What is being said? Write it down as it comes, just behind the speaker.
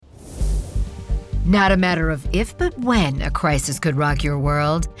Not a matter of if, but when a crisis could rock your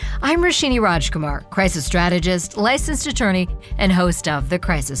world. I'm Roshini Rajkumar, crisis strategist, licensed attorney, and host of The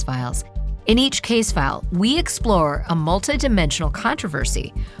Crisis Files. In each case file, we explore a multidimensional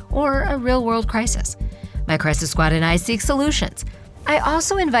controversy or a real-world crisis. My crisis squad and I seek solutions. I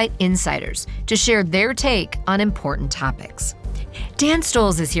also invite insiders to share their take on important topics. Dan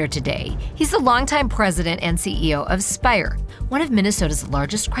Stoltz is here today. He's the longtime president and CEO of SPIRE, one of Minnesota's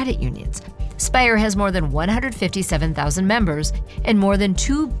largest credit unions. SPIRE has more than 157,000 members and more than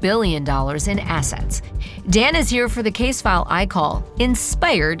 $2 billion in assets. Dan is here for the case file I call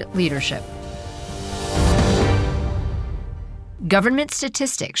InSPIREd Leadership. Government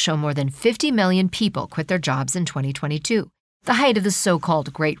statistics show more than 50 million people quit their jobs in 2022, the height of the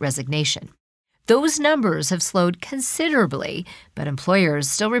so-called Great Resignation. Those numbers have slowed considerably, but employers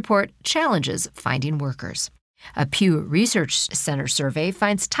still report challenges finding workers. A Pew Research Center survey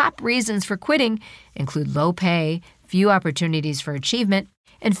finds top reasons for quitting include low pay, few opportunities for achievement,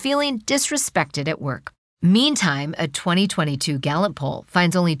 and feeling disrespected at work. Meantime, a 2022 Gallup poll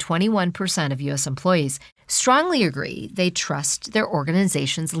finds only 21% of U.S. employees strongly agree they trust their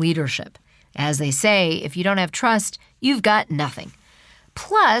organization's leadership. As they say, if you don't have trust, you've got nothing.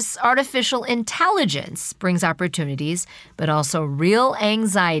 Plus, artificial intelligence brings opportunities, but also real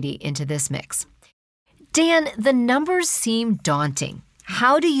anxiety into this mix. Dan, the numbers seem daunting.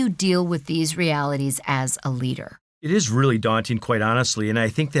 How do you deal with these realities as a leader? It is really daunting, quite honestly, and I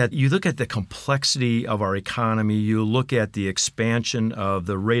think that you look at the complexity of our economy, you look at the expansion of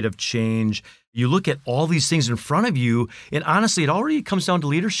the rate of change, you look at all these things in front of you, and honestly, it already comes down to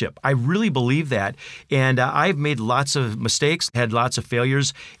leadership. I really believe that, and I've made lots of mistakes, had lots of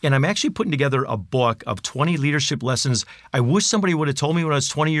failures, and I'm actually putting together a book of 20 leadership lessons I wish somebody would have told me when I was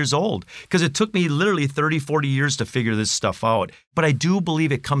 20 years old, because it took me literally 30, 40 years to figure this stuff out. But I do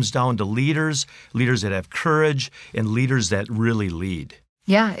believe it comes down to leaders that have courage, and leaders that really lead.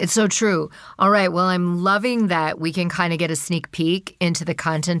 Yeah, it's so true. All right, well, I'm loving that we can kind of get a sneak peek into the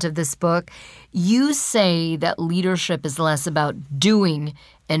content of this book. You say that leadership is less about doing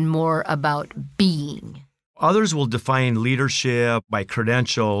and more about being. Others will define leadership by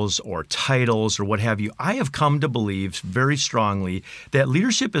credentials or titles or what have you. I have come to believe very strongly that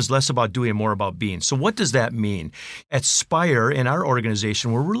leadership is less about doing and more about being. So what does that mean? At SPIRE, in our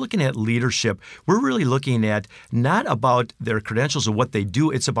organization, where we're looking at leadership, we're really looking at not about their credentials or what they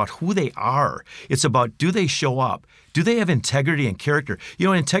do. It's about who they are. It's about, do they show up? Do they have integrity and character? You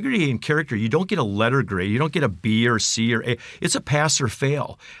know, integrity and character, you don't get a letter grade. You don't get a B or C or A. It's a pass or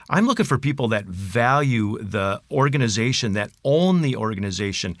fail. I'm looking for people that value the organization, that own the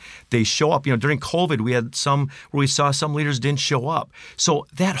organization. They show up. You know, during COVID, we had some where we saw some leaders didn't show up. So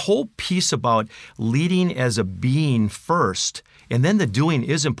that whole piece about leading as a being first, and then the doing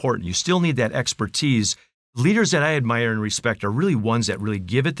is important. You still need that expertise. Leaders that I admire and respect are really ones that really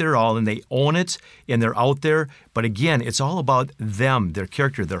give it their all and they own it and they're out there. But again, it's all about them, their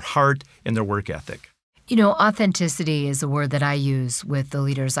character, their heart, and their work ethic. You know, authenticity is a word that I use with the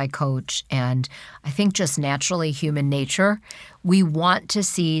leaders I coach, and I think just naturally human nature. We want to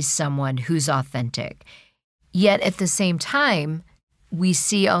see someone who's authentic. Yet at the same time, we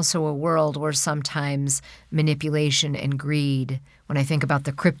see also a world where sometimes manipulation and greed, when I think about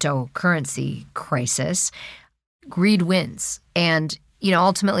the cryptocurrency crisis, greed wins. And, you know,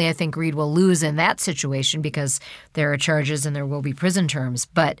 ultimately I think greed will lose in that situation because there are charges and there will be prison terms.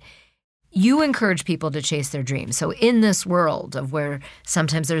 But you encourage people to chase their dreams. So in this world of where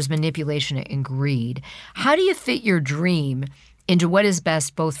sometimes there's manipulation and greed, how do you fit your dream into what is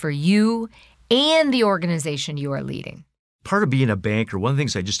best both for you and the organization you are leading? Part of being a banker, one of the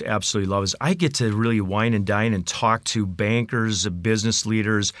things I just absolutely love is I get to really wine and dine and talk to bankers, business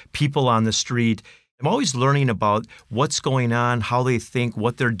leaders, people on the street. I'm always learning about what's going on, how they think,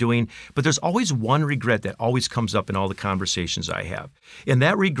 what they're doing. But there's always one regret that always comes up in all the conversations I have. And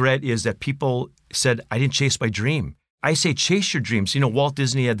that regret is that people said, I didn't chase my dream. I say, chase your dreams. You know, Walt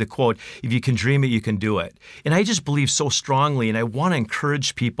Disney had the quote, if you can dream it, you can do it. And I just believe so strongly, and I want to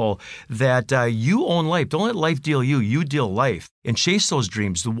encourage people that you own life. Don't let life deal you. You deal life. And chase those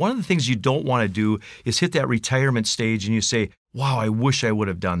dreams. One of the things you don't want to do is hit that retirement stage and you say, wow, I wish I would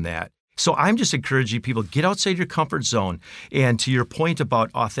have done that. So I'm just encouraging people, get outside your comfort zone. And to your point about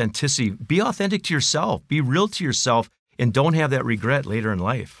authenticity, be authentic to yourself. Be real to yourself and don't have that regret later in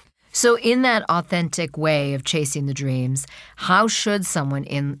life. So in that authentic way of chasing the dreams, how should someone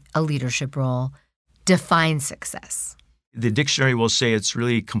in a leadership role define success? The dictionary will say it's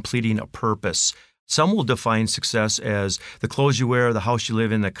really completing a purpose. Some will define success as the clothes you wear, the house you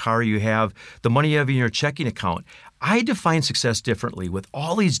live in, the car you have, the money you have in your checking account. I define success differently. With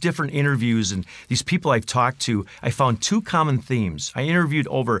all these different interviews and these people I've talked to, I found two common themes. I interviewed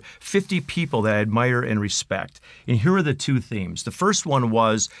over 50 people that I admire and respect. And here are the two themes. The first one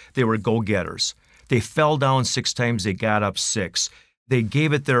was they were go-getters. They fell down 6 times, they got up 6. They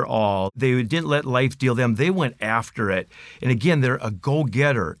gave it their all. They didn't let life deal them. They went after it. And again, they're a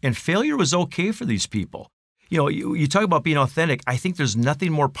go-getter. And failure was okay for these people. You know, you talk about being authentic. I think there's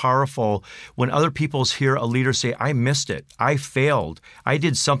nothing more powerful when other people hear a leader say, I missed it. I failed. I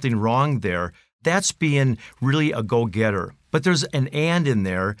did something wrong there. That's being really a go-getter. But there's an and in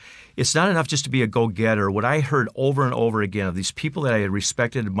there. It's not enough just to be a go-getter. What I heard over and over again of these people that I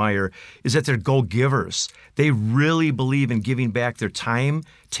respect and admire is that they're go-givers. They really believe in giving back their time,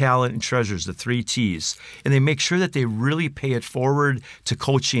 talent, and treasures, the 3 T's. And they make sure that they really pay it forward to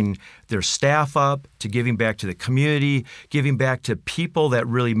coaching their staff up, to giving back to the community, giving back to people that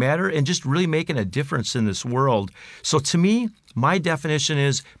really matter, and just really making a difference in this world. So to me, my definition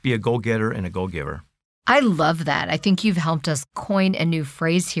is be a go-getter and a go-giver. I love that. I think you've helped us coin a new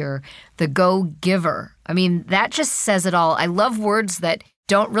phrase here, the go-giver. I mean, that just says it all. I love words that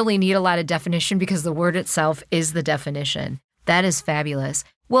don't really need a lot of definition because the word itself is the definition. That is fabulous.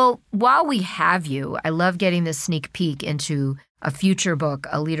 Well, while we have you, I love getting this sneak peek into a future book,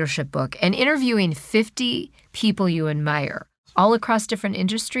 a leadership book, and interviewing 50 people you admire. All across different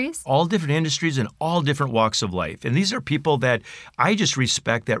industries? All different industries and all different walks of life. And these are people that I just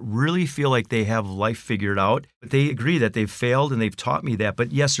respect that really feel like they have life figured out. They agree that they've failed and they've taught me that.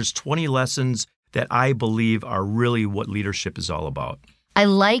 But yes, there's 20 lessons that I believe are really what leadership is all about. I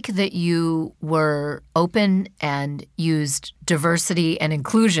like that you were open and used diversity and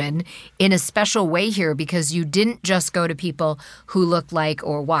inclusion in a special way here because you didn't just go to people who looked like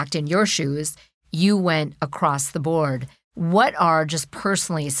or walked in your shoes. You went across the board. What are just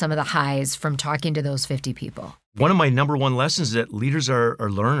personally some of the highs from talking to those 50 people? One of my number one lessons is that leaders are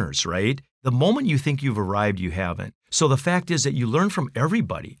learners, right? The moment you think you've arrived, you haven't. So the fact is that you learn from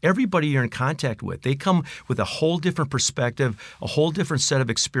everybody. Everybody you're in contact with. They come with a whole different perspective, a whole different set of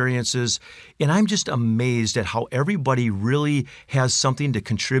experiences. And I'm just amazed at how everybody really has something to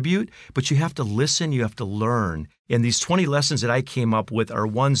contribute, but you have to listen, you have to learn. And these 20 lessons that I came up with are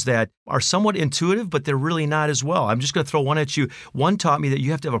ones that are somewhat intuitive, but they're really not as well. I'm just going to throw one at you. One taught me that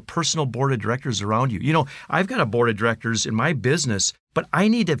you have to have a personal board of directors around you. You know, I've got a board of directors in my business, but I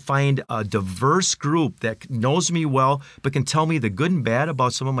need to find a diverse group that knows me well, but can tell me the good and bad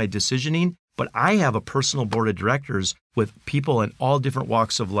about some of my decisioning. But I have a personal board of directors with people in all different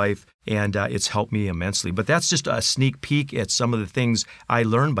walks of life, and it's helped me immensely. But that's just a sneak peek at some of the things I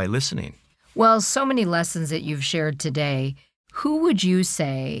learned by listening. Well, so many lessons that you've shared today. Who would you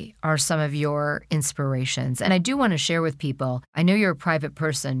say are some of your inspirations? And I do want to share with people, I know you're a private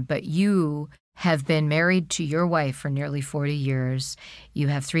person, but you have been married to your wife for nearly 40 years. You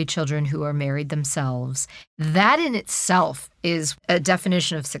have 3 children who are married themselves. That in itself is a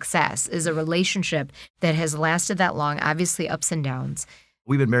definition of success, is a relationship that has lasted that long, obviously ups and downs.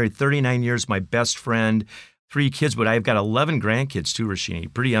 We've been married 39 years, my best friend. 3 kids, but I've got 11 grandkids too,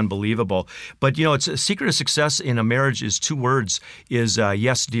 Roshini. Pretty unbelievable. But, you know, it's a secret of success in a marriage is 2 words, is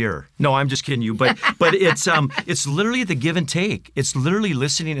yes, dear. No, I'm just kidding you. But it's literally the give and take. It's literally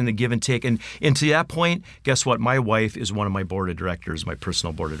listening and the give and take. And to that point, guess what? My wife is one of my board of directors, my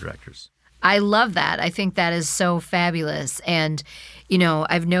personal board of directors. I love that. I think that is so fabulous. And, you know,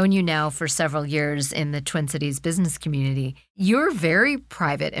 I've known you now for several years in the Twin Cities business community. You're very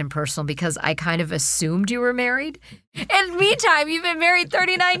private and personal because I kind of assumed you were married. And meantime, you've been married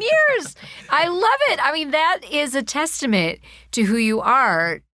 39 years. I love it. I mean, that is a testament to who you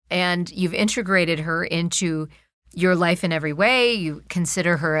are. And you've integrated her into your life in every way. You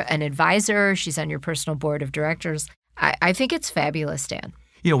consider her an advisor. She's on your personal board of directors. I think it's fabulous, Dan.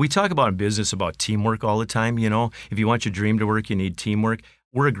 You know, we talk about in business about teamwork all the time. You know, if you want your dream to work, you need teamwork.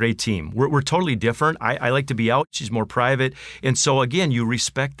 We're a great team. We're totally different. I like to be out. She's more private. And so, again, you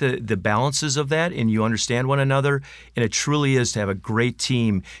respect the balances of that and you understand one another. And it truly is to have a great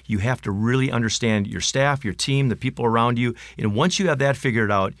team. You have to really understand your staff, your team, the people around you. And once you have that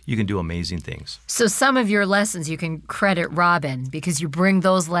figured out, you can do amazing things. So some of your lessons you can credit Robin because you bring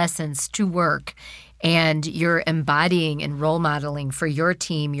those lessons to work. and you're embodying and role modeling for your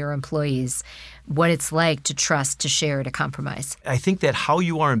team, your employees, what it's like to trust, to share, to compromise. I think that how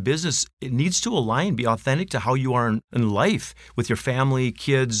you are in business, it needs to align, be authentic to how you are in life with your family,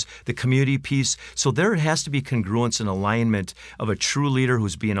 kids, the community piece. So there has to be congruence and alignment of a true leader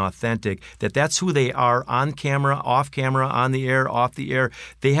who's being authentic, that's who they are on camera, on the air, off the air.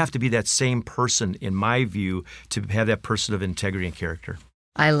 They have to be that same person, in my view, to have that person of integrity and character.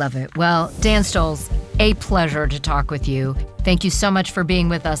 I love it. Well, Dan Stoltz, a pleasure to talk with you. Thank you so much for being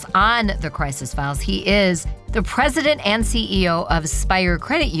with us on The Crisis Files. He is the president and CEO of SPIRE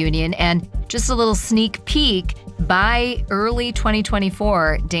Credit Union. And just a little sneak peek, by early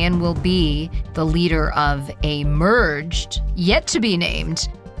 2024, Dan will be the leader of a merged, yet to be named,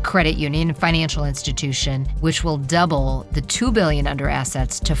 credit union and financial institution, which will double the $2 billion under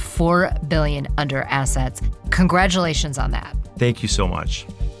assets to $4 billion under assets. Congratulations on that. Thank you so much.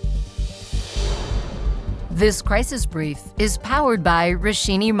 This Crisis Brief is powered by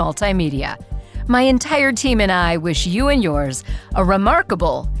Roshini Multimedia. My entire team and I wish you and yours a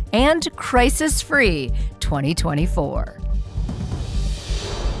remarkable and crisis-free 2024.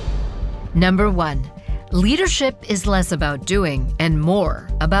 Number 1, leadership is less about doing and more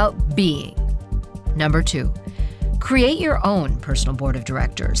about being. Number 2, create your own personal board of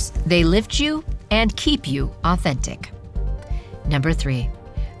directors. They lift you and keep you authentic. Number 3,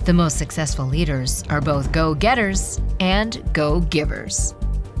 the most successful leaders are both go-getters and go-givers.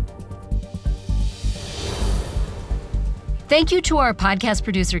 Thank you to our podcast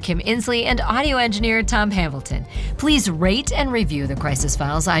producer, Kim Inslee, and audio engineer, Tom Hamilton. Please rate and review The Crisis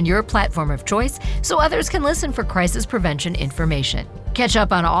Files on your platform of choice so others can listen for crisis prevention information. Catch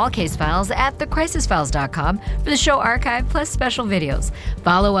up on all case files at thecrisisfiles.com for the show archive plus special videos.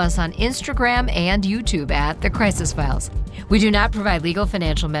 Follow us on Instagram and YouTube at The Crisis Files. We do not provide legal,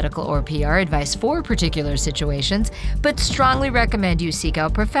 financial, medical, or PR advice for particular situations, but strongly recommend you seek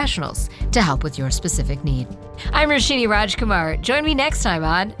out professionals to help with your specific need. I'm Roshini Rajkumar. Join me next time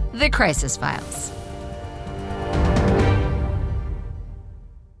on The Crisis Files.